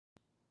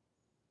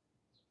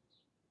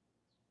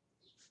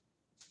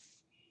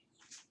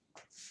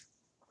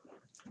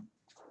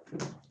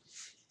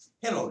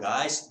Hello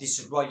guys, this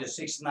is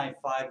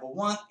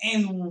Roger69501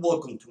 and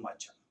welcome to my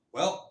channel.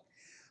 Well,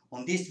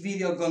 on this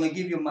video I'm gonna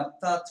give you my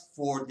thought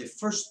for the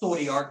first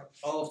story arc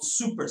of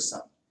Super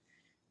Sun,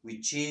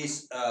 which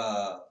is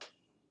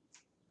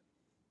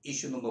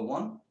issue number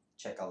 1.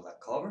 Check out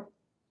that cover.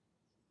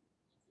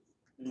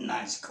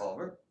 Nice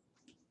cover.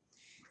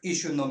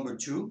 Issue number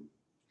 2,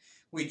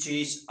 which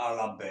is a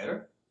lot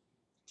better.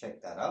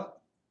 Check that out.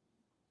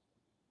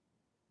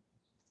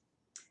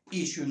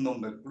 Issue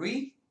number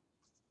 3,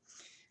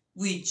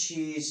 which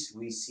is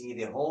we see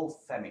the whole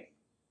family.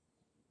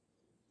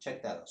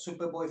 Check that out.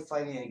 Superboy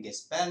fighting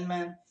against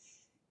Batman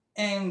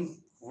and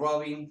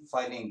Robin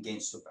fighting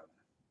against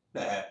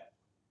Superman.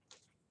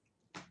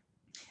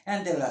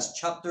 And the last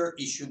chapter,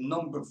 issue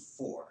number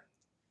 4.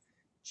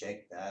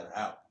 Check that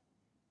out.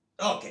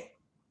 Okay.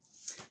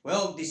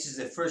 Well, this is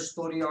the first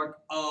story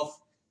arc of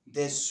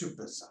the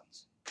Super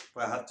Sons.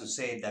 But I have to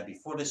say that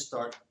before the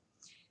start,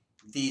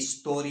 this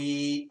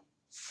story,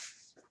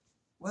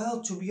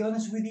 well, to be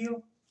honest with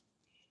you,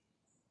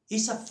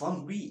 it's a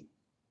fun read.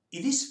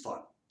 It is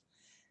fun.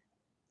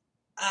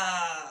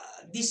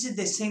 This is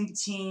the same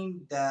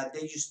team that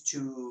they used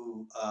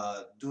to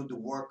do the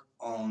work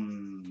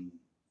on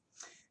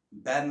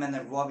Batman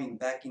and Robin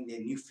back in the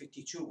New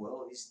 52.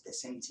 Well, it's the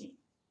same team.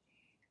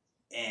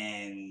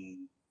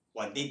 And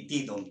what they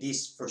did on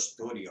this first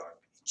story arc,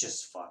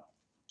 just fun.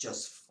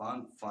 Just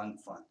fun, fun,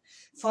 fun.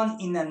 Fun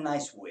in a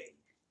nice way.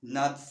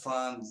 Not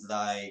fun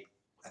like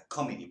a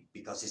comedy,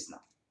 because it's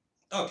not.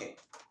 Okay,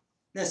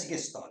 let's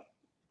get started.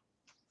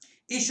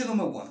 Issue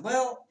number 1.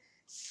 Well,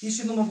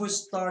 issue number 1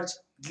 starts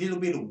a little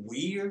bit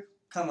weird,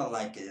 kind of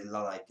like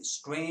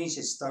strange.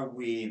 It starts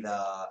with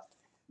a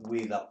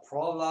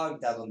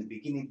prologue that on the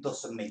beginning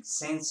doesn't make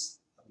sense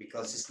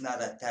because it's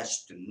not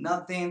attached to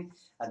nothing,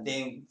 and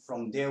then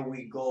from there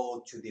we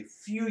go to the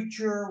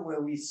future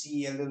where we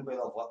see a little bit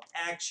of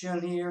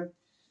action here.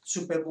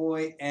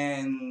 Superboy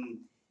and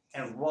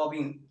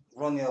Robin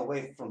running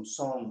away from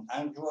some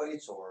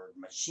androids or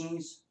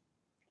machines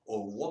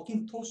or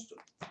walking toaster.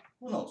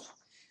 Who knows?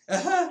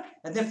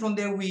 And then from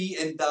there we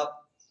end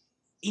up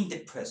in the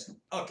present.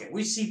 Okay,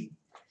 we see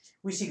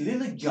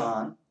little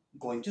John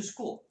going to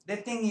school. The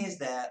thing is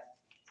that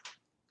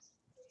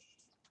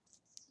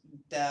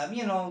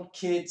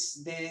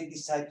kids, they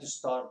decide to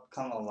start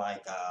kind of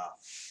like a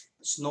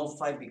snow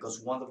fight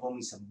because one of them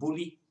is a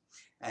bully,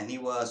 and he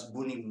was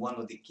bullying one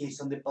of the kids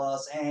on the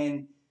bus.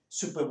 And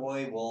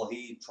Superboy, well,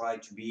 he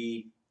tried to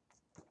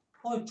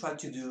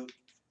do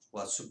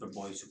what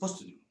Superboy is supposed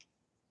to do: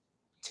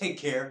 take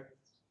care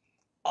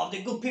of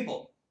the good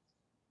people.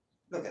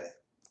 Look at it.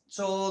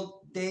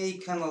 So they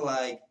kind of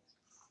like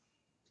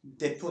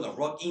they put a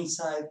rock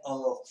inside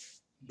of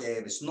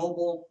the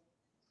snowball,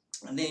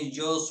 and then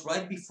just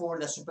right before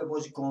the Superboy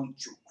is going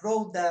to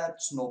throw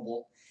that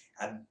snowball,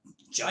 a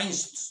giant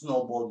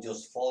snowball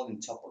just falls on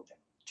top of them.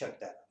 Check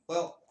that out.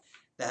 Well,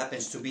 that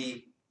happens to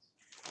be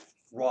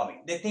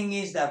Robin. The thing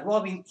is that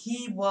Robin,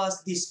 he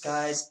was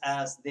disguised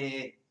as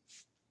the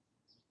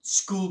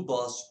school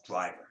bus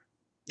driver.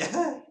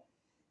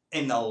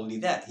 And not only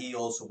that, he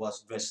also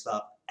was dressed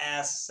up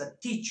as a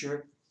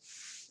teacher,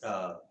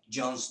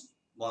 John's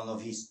one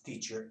of his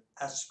teacher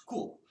at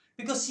school.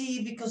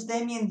 Because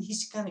Damien,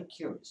 he's kind of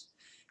curious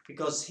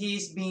because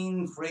he's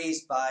been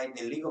raised by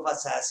the League of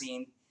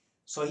Assassins,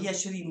 so he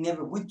actually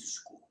never went to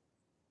school.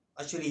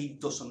 Actually, he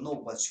doesn't know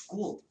what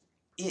school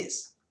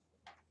is,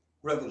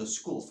 regular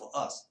school for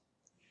us,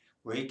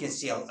 where he can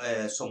see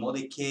some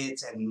other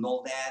kids and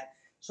all that.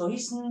 So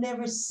he's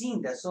never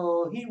seen that.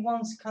 So he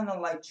wants kind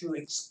of like to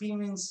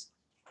experience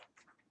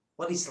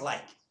what it's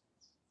like,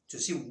 to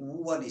see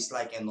what it's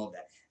like and all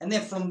that. And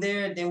then from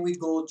there, then we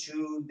go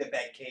to the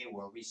Batcave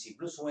where we see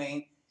Bruce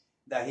Wayne,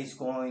 that he's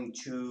going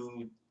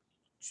to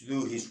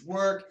do his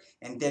work,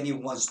 and then he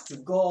wants to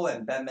go,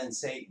 and Batman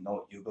say,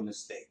 "No, you're gonna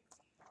stay."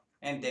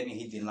 And then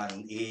he did not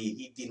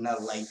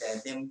like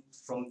that. Then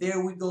from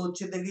there we go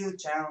to the little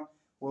town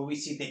where we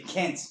see the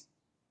Kents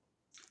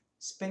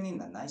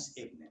spending a nice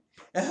evening.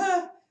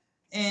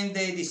 And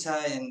they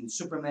decide, and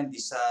Superman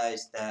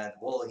decides that,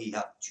 well, he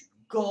have to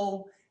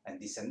go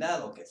and this and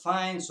that. Okay,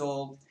 fine.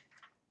 So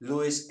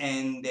Lois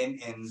and them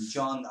and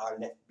John are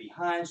left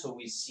behind. So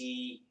we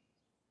see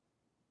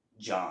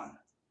John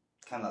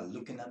kind of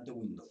looking out the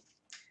window,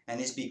 and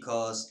it's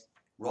because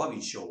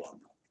Robin show up.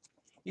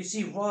 You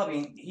see,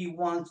 Robin, he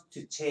wants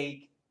to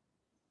take.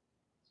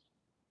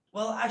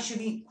 Well,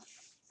 actually,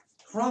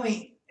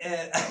 Robin,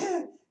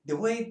 the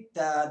way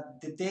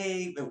that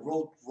they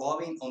wrote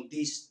Robin on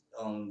this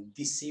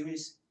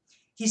series,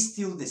 he's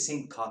still the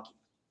same cocky,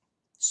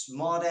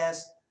 smart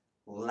ass,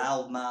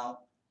 loudmouth,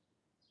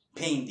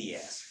 pain in the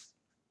ass,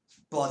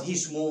 but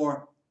he's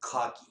more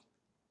cocky.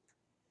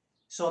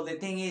 So the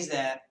thing is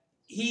that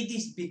he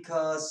did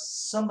because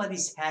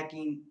somebody's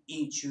hacking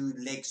into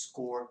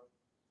LexCorp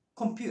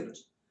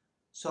computers.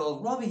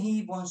 So Robin,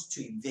 he wants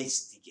to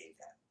investigate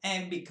that,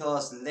 and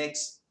because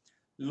Lex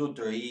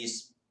Luthor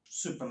is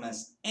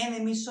Superman's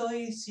enemy,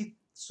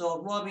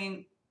 so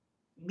Robin,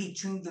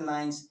 between the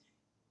lines,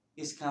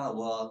 is kind of,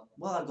 well,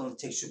 I'm gonna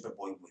take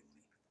Superboy with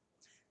me.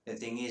 The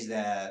thing is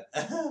that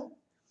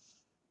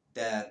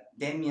that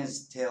Damien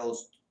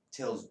tells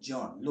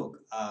John, look,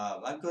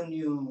 I'm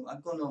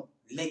gonna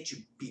let you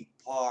be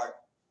part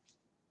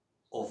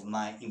of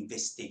my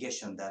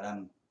investigation that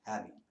I'm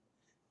having.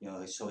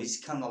 So it's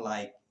kind of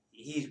like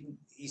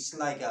he's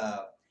like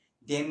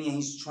Damien.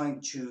 He's trying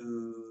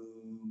to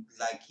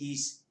like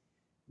he's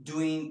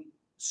doing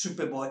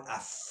Superboy a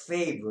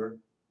favor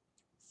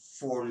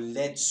for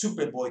let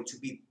Superboy to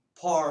be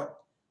part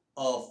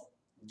of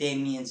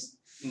Damien's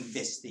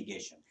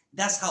investigation.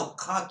 That's how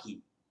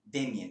cocky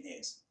Damien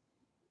is,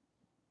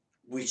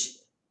 which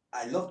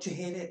I love to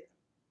hate it.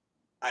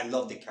 I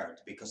love the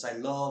character because I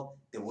love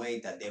the way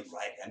that they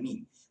write it. I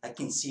mean, I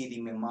can see it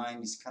in my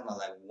mind. It's kind of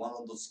like one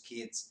of those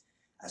kids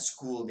at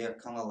school. They're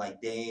kind of like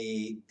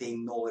they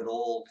know it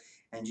all,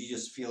 and you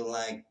just feel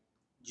like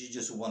you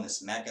just want to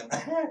smack them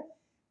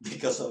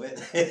because of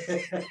it.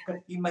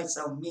 It might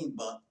sound mean,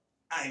 but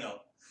I know.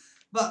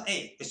 But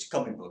hey, it's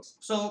comic books.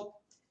 So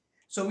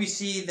we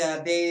see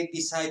that they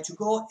decide to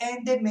go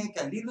and they make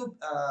a little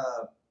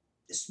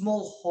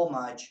small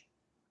homage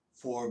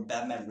for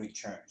Batman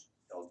Returns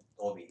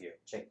over here.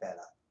 Check that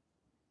out.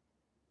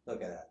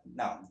 Look at that.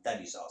 Now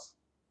that is awesome.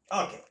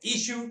 Okay,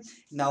 issue.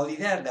 Now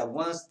that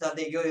once that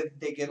they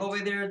get over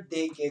there,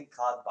 they get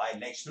caught by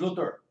Lex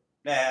Luthor.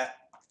 Nah,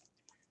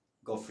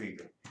 go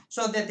figure.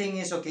 So the thing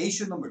is, okay,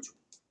 issue number two.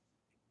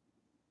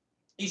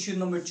 Issue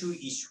number two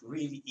is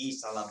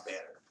a lot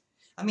better.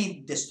 I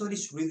mean, the story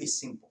is really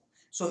simple.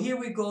 So here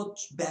we go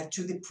back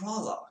to the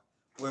prologue,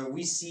 where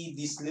we see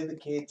this little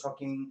kid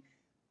talking,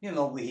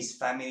 with his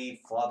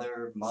family,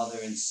 father, mother,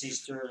 and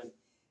sister.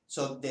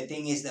 So the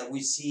thing is that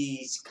we see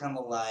it's kind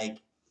of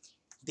like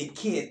the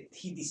kid,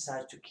 he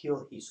decides to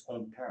kill his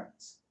own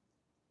parents.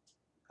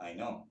 I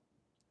know.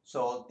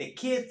 So the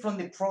kid from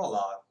the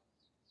prologue,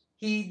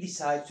 he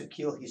decides to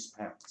kill his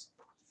parents,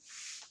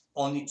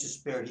 only to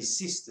spare his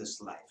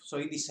sister's life. So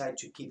he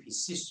decides to keep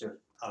his sister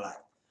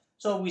alive.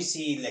 So we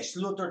see Lex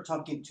Luthor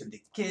talking to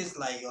the kids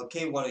like,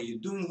 okay, what are you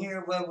doing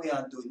here? Well, we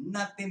are doing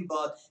nothing,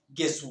 but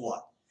guess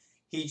what?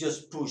 He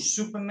just pushed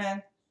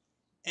Superman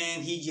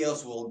and he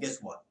yells, well, guess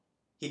what?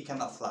 He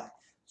cannot fly.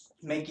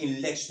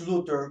 Making Lex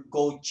Luthor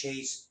go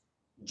chase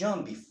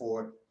John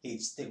before he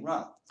hits the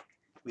ground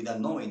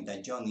without knowing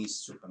that John is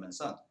Superman's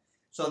son.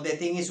 So the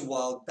thing is,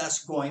 while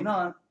that's going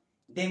on,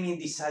 Damien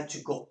decides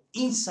to go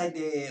inside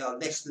the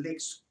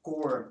Lex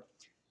Core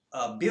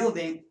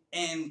building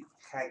and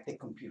hack the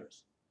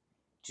computers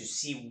to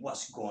see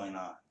what's going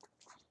on.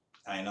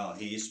 I know,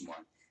 he is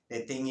smart.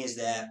 The thing is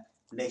that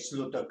Lex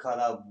Luthor caught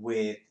up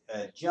with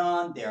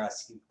John. They're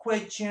asking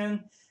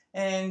questions,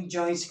 and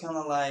John is kind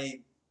of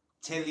like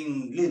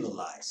telling little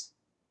lies,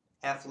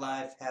 half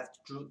life, half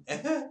truth.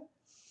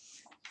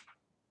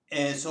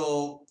 And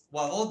so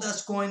while all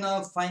that's going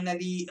on,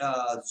 finally,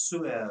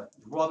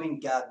 Robin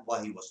got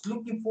what he was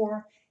looking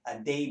for,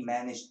 and they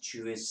managed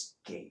to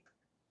escape.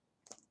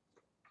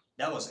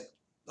 That was it.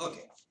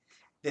 Okay.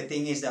 The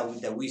thing is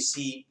that we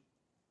see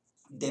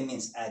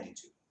Damien's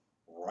attitude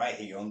right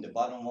here on the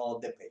bottom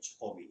of the page,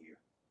 over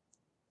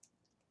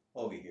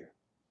here.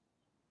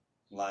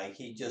 Like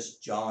he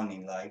just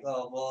yawning, like,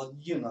 oh well,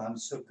 I'm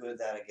so good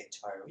that I get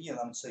tired.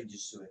 I'm so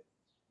used to it.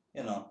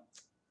 You know,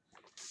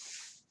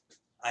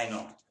 I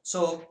know.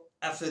 So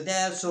after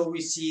that, so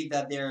we see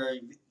that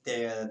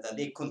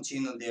they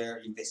continue their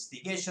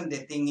investigation. The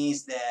thing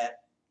is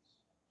that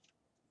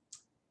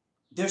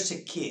there's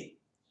a kid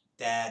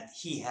that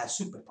he has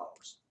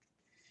superpowers,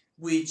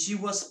 which he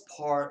was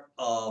part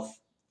of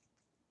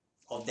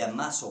the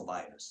Amazo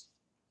virus.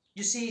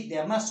 You see, the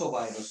Amazo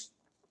virus,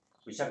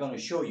 which I'm going to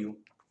show you,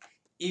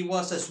 it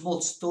was a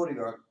small story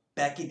arc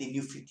back in the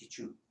New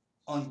 52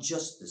 on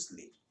Justice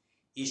League,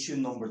 issue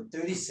number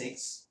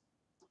 36.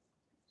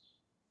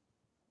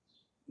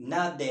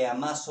 Not the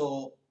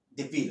Amazo,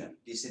 the villain.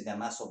 This is the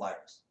Amazo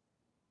virus.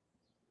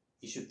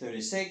 Issue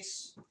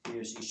 36.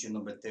 Here's issue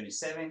number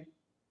 37.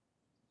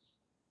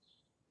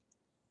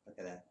 Look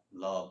at that.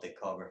 Love the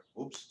cover.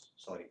 Oops,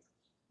 sorry.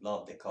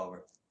 Love the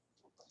cover.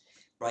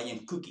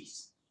 Brian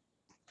Cookies.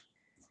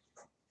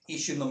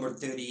 Issue number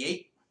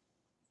 38.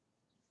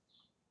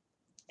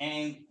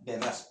 And the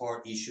last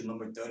part, issue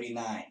number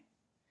 39.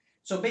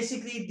 So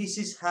basically, this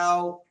is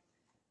how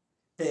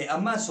the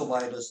Amazo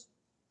virus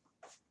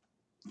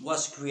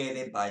was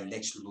created by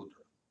Lex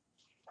Luthor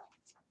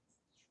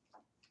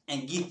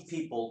and give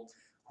people,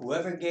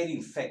 whoever get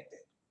infected,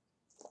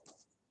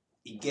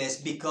 it gets,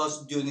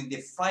 because during the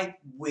fight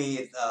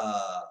with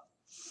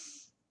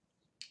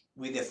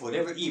the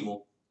Forever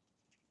Evil,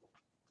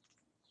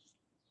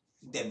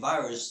 the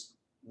virus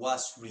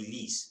was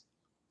released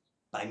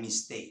by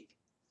mistake,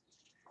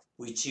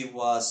 which it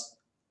was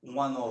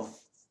one of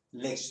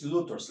Lex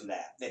Luthor's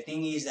lab. The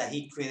thing is that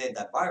he created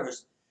that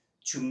virus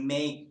to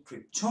make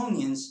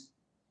Kryptonians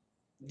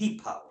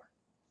depower,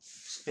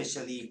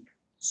 especially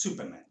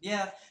Superman.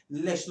 Yeah,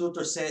 Lex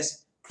Luthor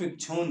says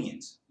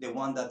Kryptonians, the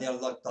one that they're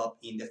locked up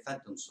in the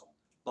Phantom Zone.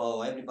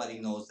 But everybody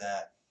knows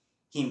that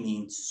he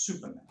means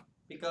Superman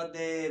because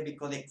the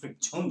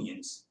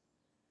Kryptonians,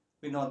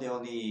 we know they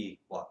only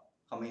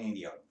How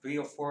many there are? Three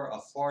or four,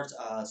 as far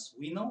as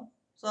we know.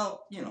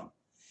 So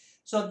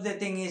So the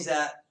thing is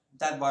that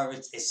that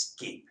virus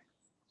escaped,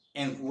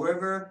 and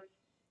whoever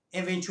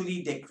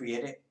eventually they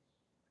created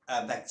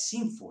a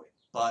vaccine for it,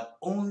 but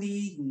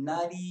only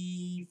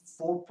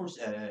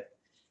 94%,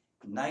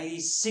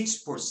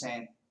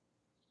 96%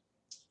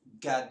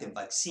 got the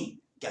vaccine,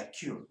 got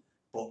cured,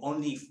 but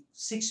only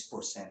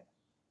 6%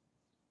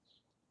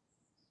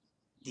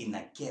 did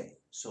not get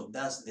it. So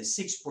that's the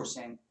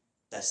 6%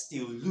 that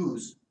still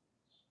lose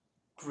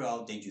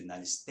throughout the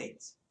United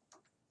States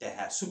that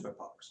have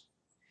superpowers.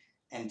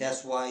 And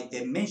that's why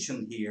they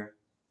mentioned here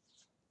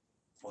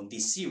on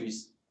this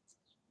series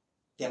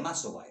the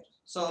Amazo virus.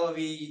 So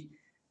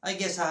I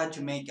guess I had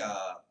to make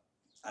a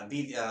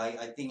video.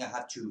 I think I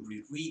have to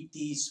reread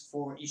this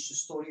 4-issue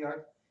story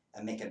arc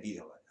and make a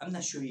video of it. I'm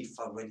not sure if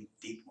I already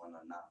did one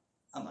or not.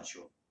 I'm not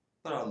sure,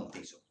 but I don't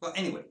think so. But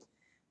anyway,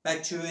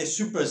 back to the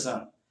Super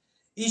Son.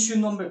 Issue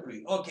number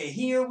 3. Okay,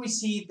 here we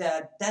see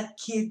that that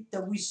kid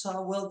that we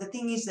saw, well, the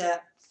thing is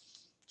that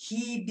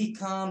he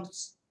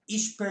becomes,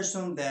 each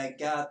person that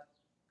got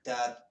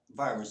that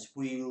virus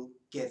will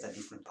get a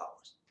different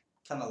powers.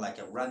 Kind of like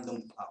a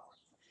random power.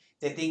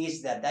 The thing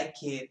is that that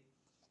kid,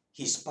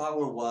 his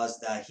power was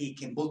that he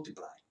can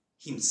multiply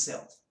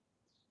himself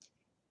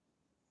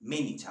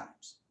many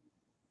times.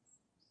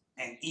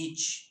 And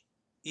each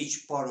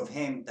part of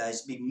him that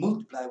is being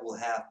multiplied will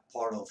have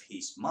part of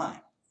his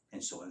mind,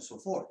 and so on and so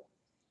forth.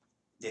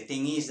 The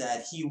thing is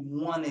that he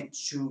wanted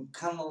to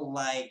kind of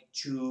like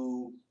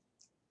to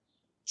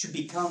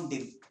become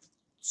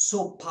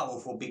so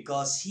powerful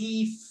because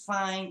he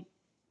find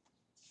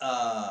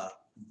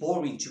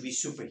boring to be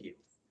superhero.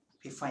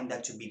 He find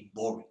that to be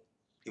boring.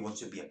 He wants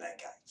to be a bad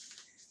guy.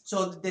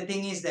 So the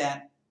thing is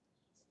that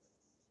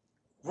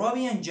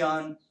Robbie and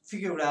John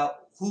figured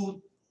out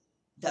who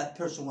that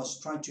person was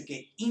trying to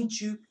get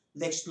into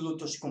Lex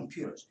Luthor's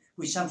computers,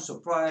 which I'm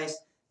surprised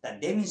that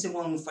Damien is the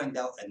one who find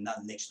out and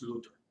not Lex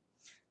Luthor.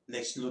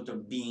 Lex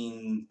Luthor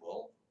being,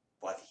 well,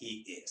 what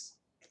he is.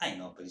 I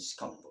know, but it's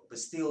comic book. But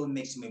still, it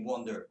makes me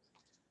wonder.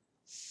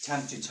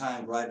 Time to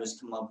time, writers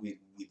come up with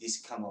this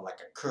kind of like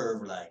a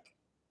curve, like,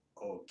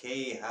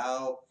 okay,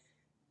 how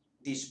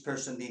this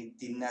person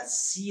did not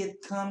see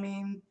it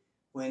coming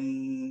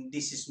when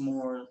this is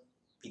more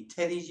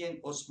intelligent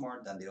or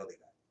smart than the other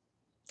guy.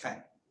 Kind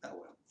of, that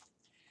way.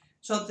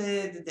 So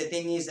the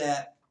thing is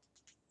that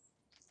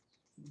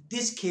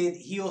this kid,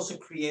 he also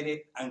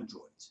created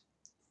androids.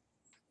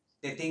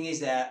 The thing is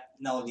that,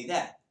 not only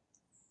that,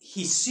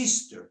 his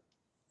sister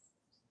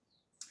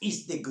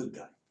is the good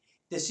guy.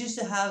 The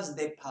sister has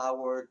the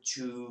power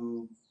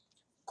to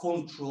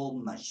control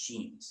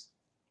machines.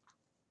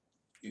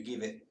 You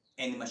give it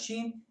any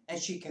machine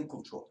and she can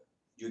control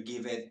it. You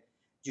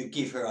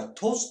give her a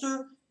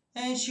toaster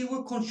and she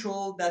will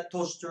control that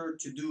toaster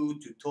to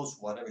toast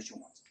whatever she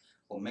wants,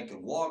 or make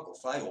it walk or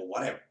fly or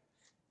whatever.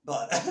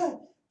 But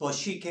but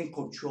she can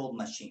control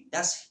machine.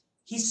 That's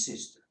his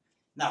sister.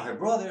 Now her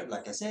brother,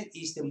 like I said,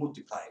 is the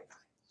multiplier guy.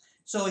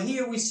 So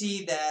here we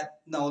see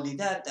that not only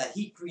that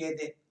he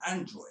created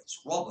androids,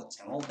 robots,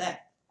 and all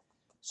that.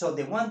 So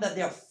the one that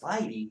they're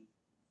fighting,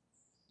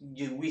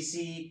 we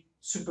see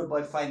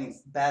Superboy fighting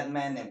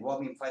Batman and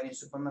Robin fighting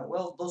Superman.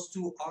 Well, those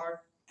two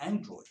are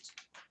androids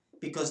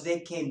because they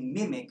can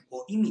mimic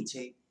or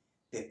imitate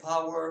the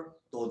power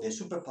or the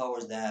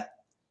superpowers that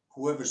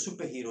whoever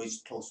superhero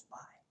is close by.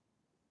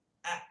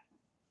 Ah.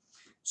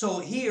 So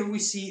here we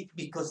see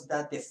because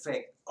that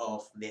effect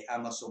of the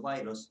Amazo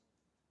virus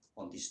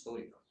on this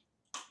story.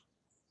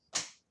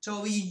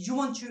 So if you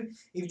want to,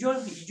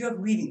 if you're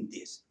reading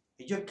this,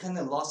 if you're kind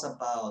of lost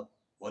about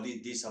what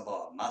is this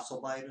about Amazo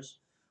virus,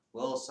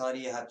 well,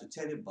 sorry, I have to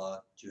tell you,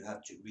 but you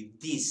have to read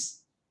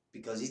this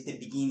because it's the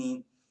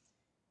beginning.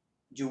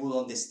 You will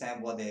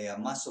understand what the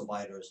Amazo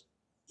virus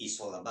is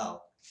all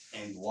about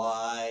and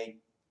why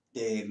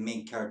the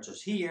main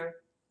characters here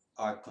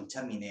are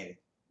contaminated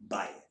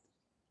by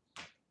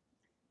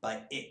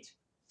it.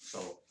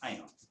 So I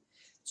know.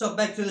 So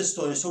back to the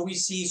story. So we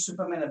see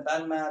Superman and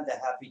Batman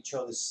that have each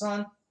other's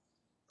son,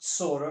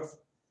 sort of,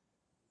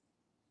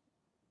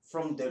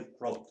 from the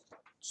road.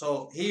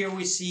 So here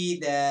we see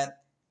that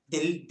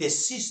the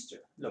sister,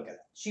 look at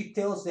that. She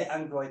tells the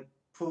android,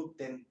 put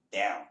them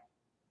down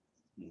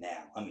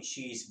now. I mean,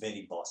 she is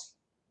very bossy.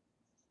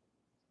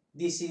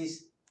 This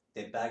is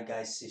the bad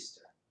guy's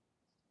sister.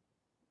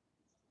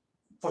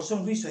 For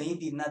some reason, he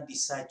did not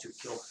decide to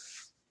kill her.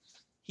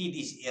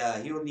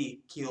 He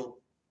only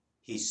killed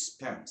his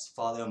parents,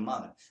 father and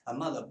mother. A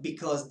mother,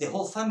 because the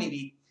whole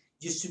family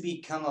used to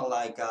be kind of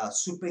like a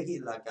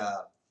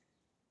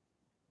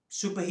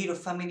superhero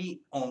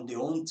family on their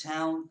own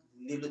town,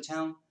 little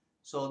town.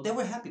 So they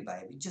were happy by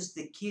it. Just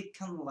the kid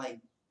kind of like,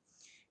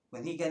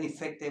 when he got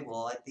infected,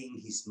 well, I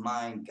think his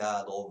mind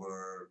got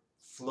over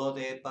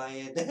flooded by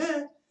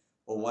it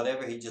or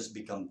whatever. He just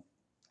become,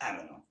 I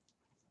don't know,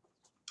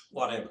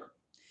 whatever.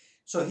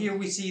 So here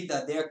we see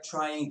that they're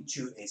trying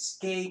to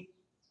escape.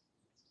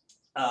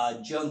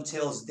 John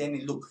tells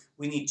Demi, look,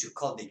 we need to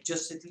call the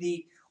Justice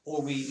League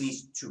or we need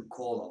to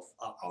call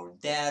off our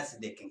dads.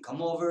 They can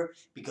come over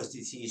because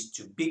this is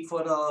too big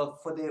for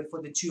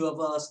the two of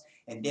us.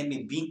 And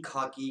then being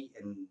cocky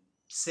and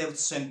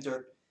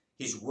self-centered,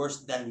 he's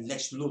worse than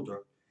Lex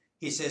Luthor.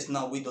 He says,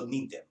 "No, we don't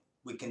need them.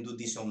 We can do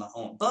this on our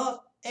own.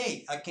 But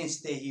hey, I can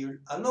stay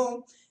here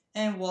alone,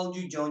 and while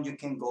you John, you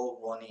can go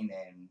running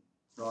and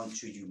run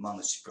to your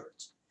mama's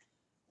skirts."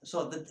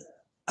 So that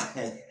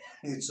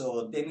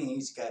so Demi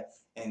he's got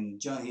and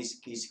John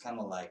he's kind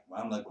of like,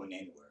 well, I'm not going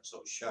anywhere,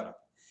 so shut up.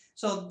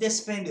 So they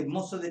spend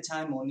most of the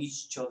time on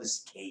each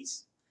other's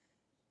case.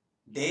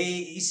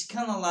 It's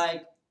kind of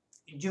like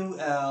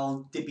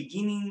the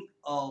beginning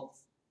of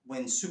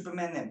when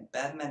Superman and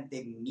Batman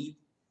they meet,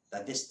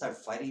 that they start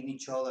fighting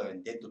each other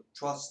and they don't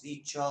trust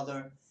each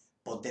other,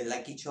 but they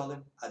like each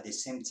other at the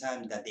same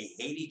time that they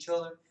hate each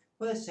other.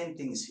 Well, the same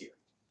thing is here.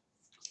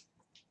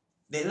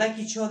 They like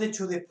each other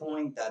to the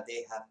point that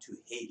they have to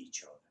hate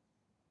each other.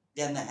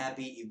 They're not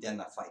happy if they're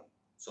not fighting.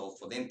 So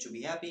for them to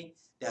be happy,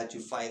 they have to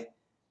fight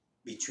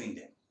between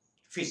them.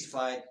 Fist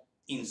fight,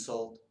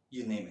 insult,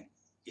 you name it,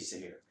 it's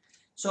here.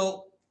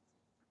 So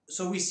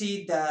we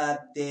see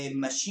that the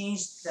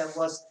machines that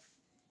was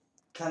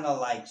kind of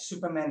like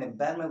Superman and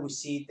Batman, we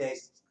see they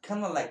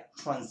kind of like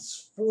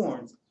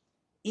transformed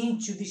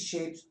into the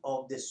shapes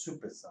of the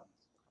Super Sun.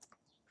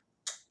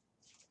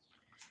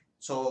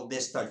 So they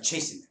start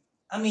chasing them.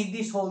 I mean,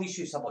 this whole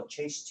issue is about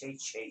chase,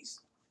 chase,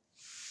 chase.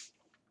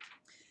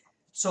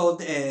 So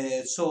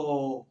the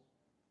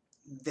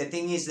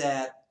thing is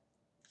that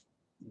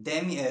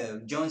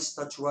John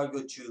starts to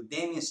argue to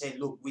Damian and say,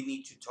 "Look, we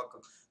need to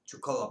talk to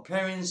call our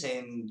parents,"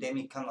 and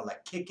Damian kind of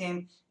like kick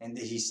him, and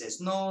then he says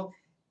no,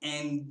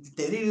 and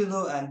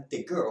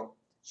the girl,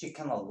 she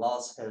kind of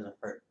lost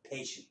her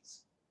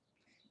patience,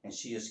 and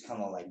she just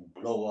kind of like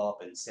blow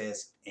up and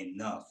says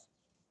enough.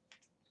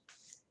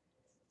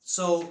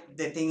 So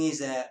the thing is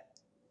that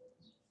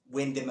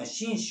when the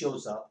machine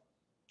shows up,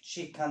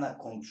 she kind of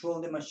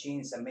control the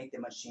machines and make the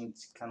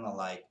machines kind of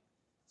like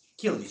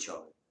kill each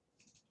other.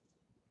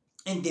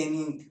 And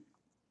Damien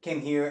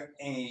came here,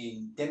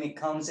 and Damien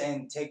comes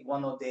and take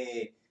one of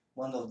the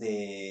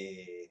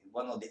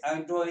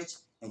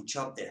androids and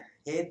chop their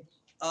head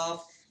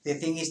off. The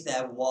thing is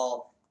that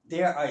while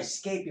they are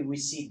escaping, we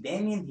see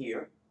Damien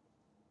here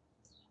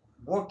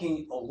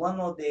working on one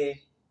of the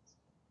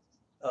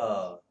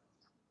uh,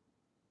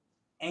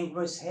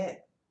 androids'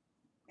 head,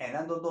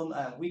 and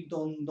we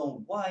don't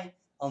know why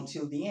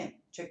until the end.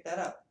 Check that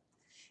out,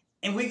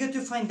 and we get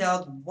to find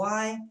out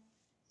why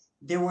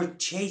they were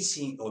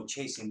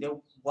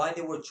why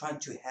they were trying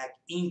to hack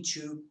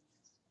into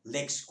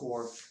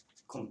LexCorp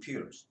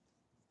computers.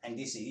 And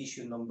this is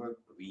issue number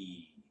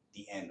 3,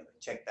 the end of it.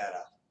 Check that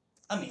out.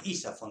 I mean,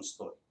 it's a fun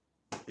story.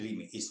 Believe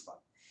me, it's fun.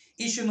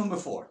 Issue number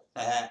 4.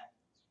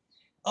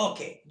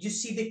 Okay, you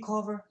see the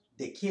cover?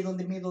 The kid on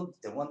the middle,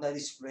 the one that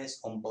is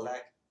dressed on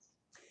black.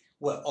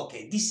 Well,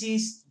 okay, this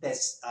is the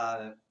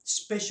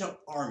special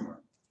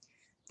armor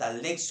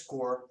that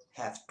LexCorp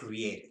have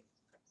created.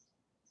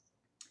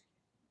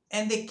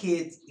 And the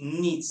kid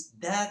needs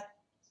that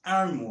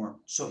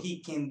armor so he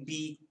can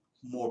be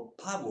more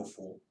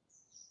powerful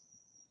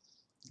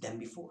than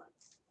before.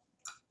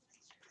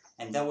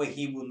 And that way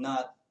he will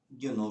not,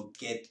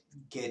 get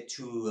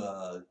too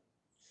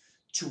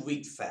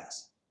weak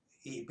fast.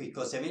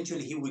 Because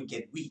eventually he will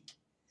get weak.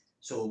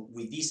 So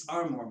with this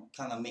armor,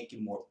 kind of make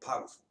him more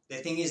powerful. The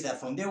thing is that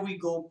from there we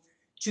go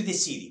to the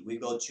city. We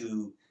go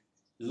to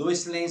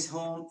Lois Lane's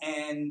home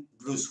and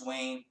Bruce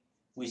Wayne.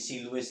 We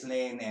see Lois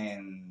Lane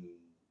and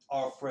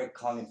Alfred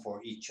calling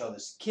for each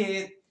other's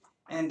kid,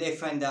 and they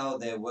find out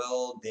that,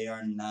 well, they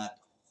are not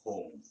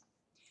home.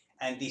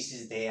 And this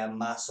is the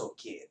Amazo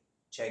kid.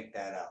 Check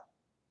that out.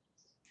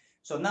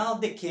 So now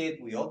the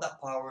kid, with all that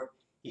power,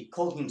 he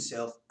called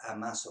himself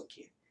Amazo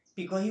Kid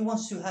because he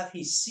wants to have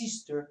his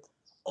sister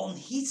on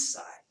his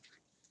side.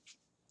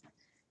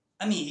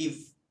 I mean,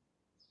 if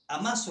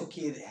Amazo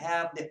Kid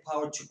have the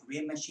power to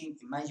create machine,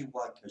 imagine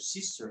what her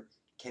sister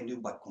can do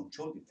by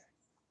controlling that.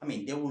 I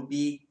mean, they will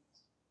be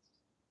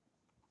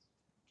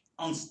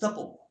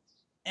unstoppable.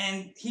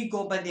 And he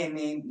go by the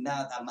name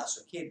not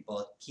Amazo Kid,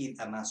 but Kid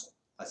Amazo.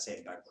 I said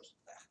it backwards.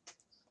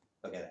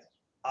 Look at that.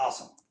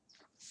 Awesome.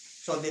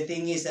 So the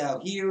thing is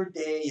that here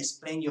they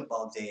explain you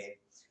about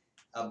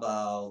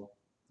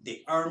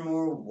the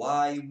armor,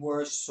 why it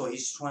works. So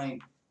he's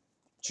trying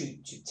to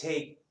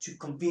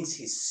convince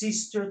his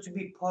sister to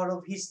be part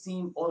of his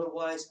team.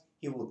 Otherwise,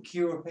 he will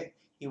kill her.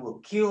 He will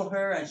kill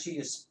her, and she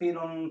just spit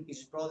on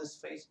his brother's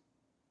face.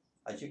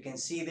 As you can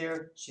see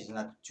there, she's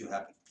not too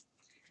happy.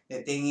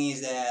 The thing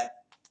is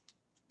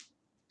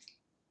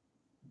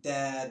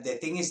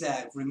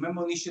that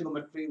remember issue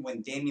number 3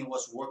 when Damien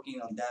was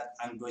working on that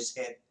android's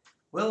head?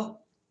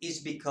 Well, it's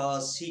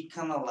because he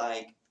kind of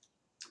like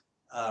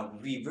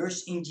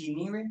reverse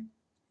engineering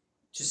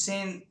to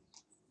send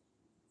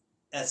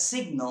a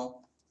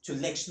signal to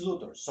Lex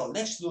Luthor. So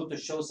Lex Luthor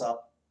shows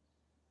up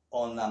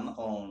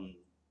on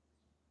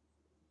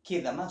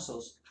Kid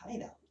Amazo's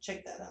hideout.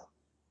 Check that out.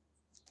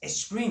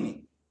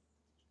 Screaming,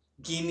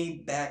 "Give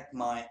me back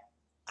my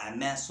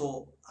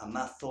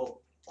Amazo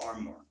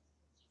armor.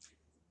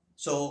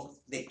 So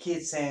the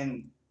kids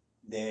and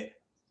the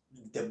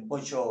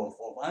bunch of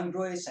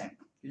androids and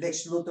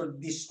Lex Luthor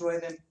destroy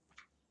them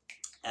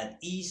at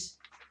ease.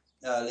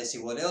 Let's see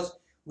what else.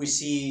 We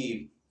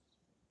see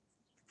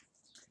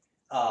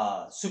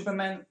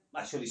Superman,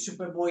 actually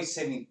Superboy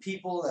saving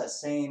people,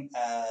 same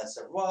as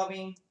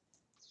Robin,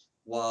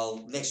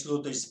 while Lex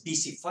Luthor is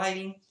busy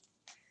fighting.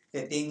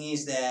 The thing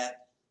is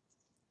that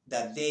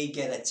they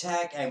get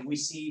attacked, and we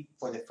see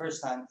for the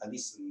first time, at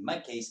least in my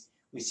case,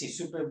 we see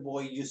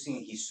Superboy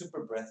using his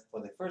super breath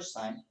for the first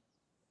time.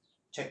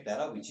 Check that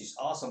out, which is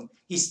awesome.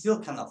 He still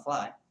cannot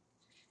fly.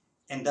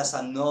 And that's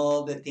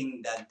another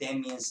thing that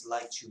Damian's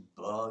like to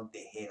bug the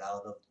head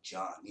out of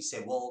John. He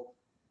said, well,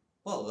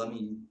 I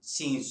mean,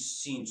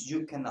 since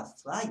you cannot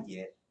fly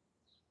yet,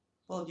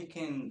 well, you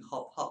can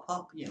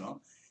hop, you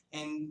know.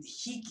 And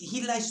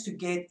he likes to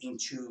get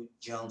into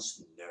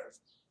John's nerve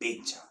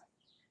big time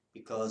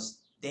because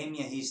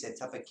Damian, he's the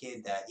type of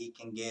kid that he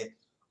can get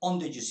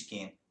under your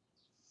skin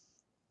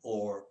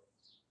or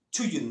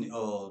to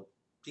you,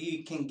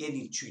 he can get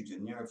into your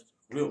nerves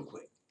real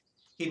quick.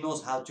 He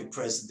knows how to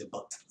press the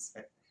buttons.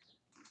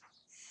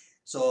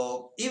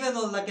 So even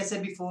though, like I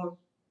said before,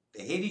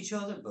 they hate each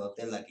other, but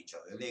they like each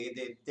other.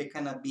 They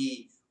cannot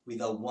be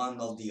without one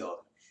of the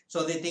other.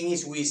 So the thing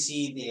is, we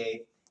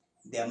see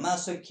the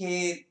master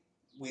kid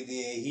with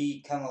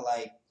he kind of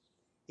like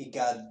he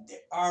got the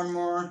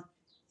armor,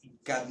 he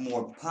got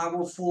more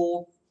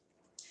powerful.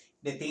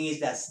 The thing is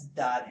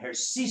that her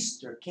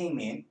sister came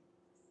in,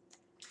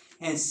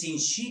 and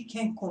since she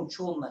can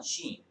control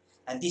machine,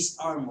 and this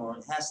armor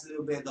has a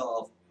little bit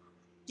of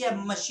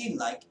machine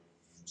like,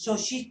 so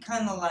she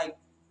kind of like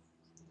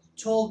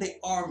told the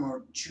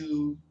armor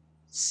to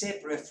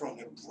separate from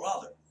her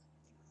brother.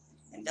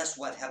 And that's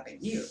what happened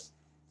here,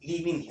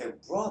 leaving her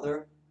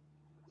brother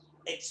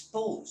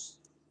exposed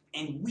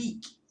and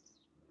weak.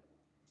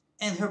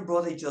 And her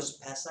brother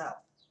just passed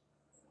out.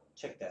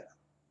 Check that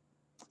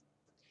out.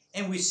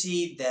 And we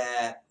see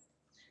that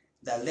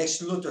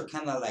Lex Luthor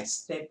kind of like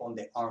step on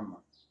the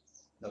armor.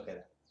 Look at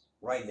that,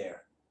 right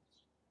there.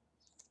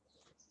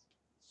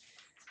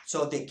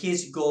 So the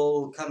kids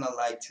go kind of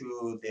like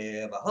to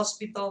the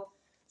hospital.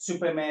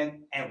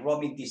 Superman and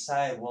Robin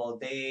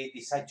they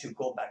decide to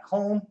go back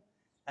home,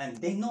 and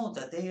they know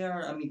that they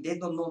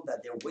don't know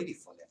that they're waiting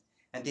for them.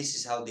 And this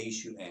is how the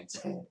issue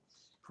ends.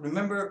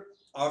 Remember,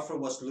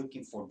 Alfred was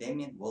looking for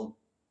Damian? Well,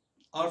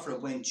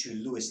 Alfred went to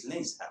Lois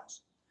Lane's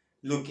house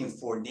looking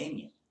for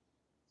Damian.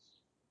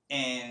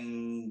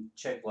 And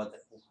check what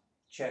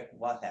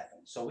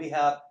happened. So we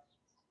have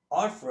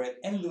Alfred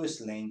and Lois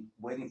Lane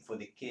waiting for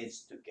the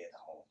kids to get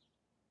home.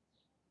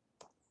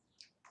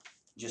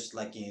 Just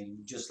like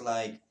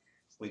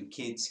when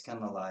kids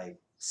kind of like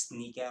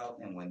sneak out,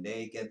 and when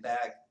they get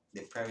back,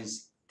 the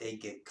parents they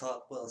get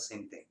caught. Well,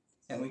 same thing.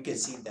 And we can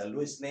see that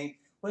Lois Lane,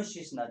 well,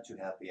 she's not too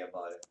happy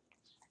about it.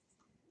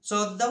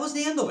 So that was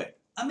the end of it.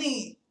 I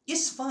mean,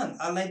 it's fun.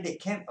 I like the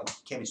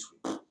chemistry.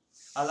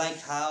 I like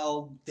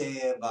how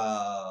the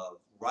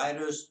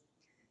writers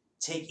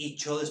take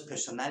each other's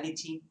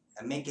personality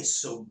and make it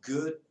so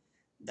good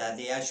that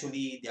they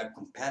are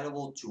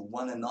compatible to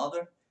one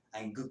another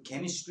and good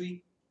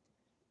chemistry.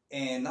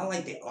 And I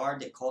like the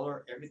art, the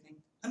color, everything.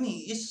 I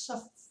mean, it's just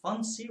a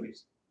fun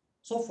series.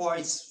 So far,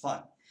 it's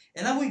fun.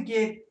 And I will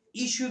give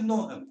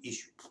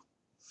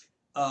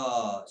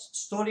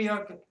story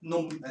arc,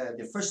 no,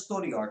 the first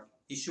story arc,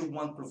 issue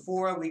 1 through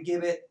 4, we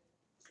give it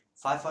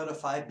 5 out of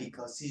 5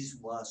 because this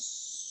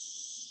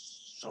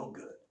was so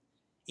good.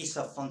 It's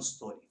a fun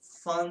story.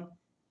 Fun,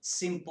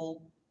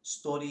 simple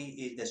story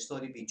is the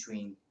story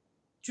between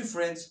two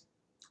friends,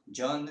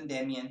 John and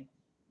Damian,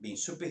 being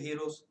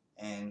superheroes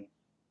and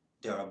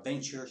their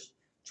adventures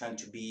trying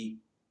to be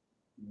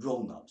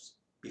grown-ups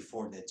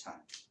before their time.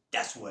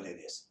 That's what it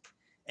is.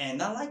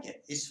 And I like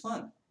it. It's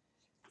fun.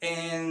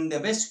 And the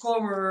best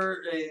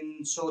cover,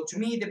 and so to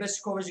me, the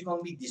best cover is going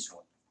to be this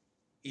one,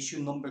 issue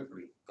number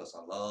 3, because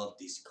I love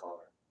this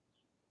cover.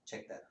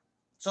 Check that out.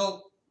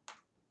 So,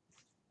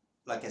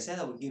 like I said,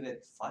 I will give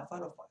it 5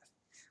 out of 5.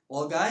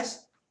 Well,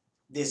 guys,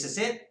 this is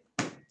it.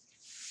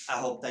 I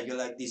hope that you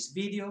like this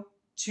video.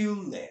 Till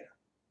later.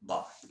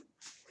 Bye.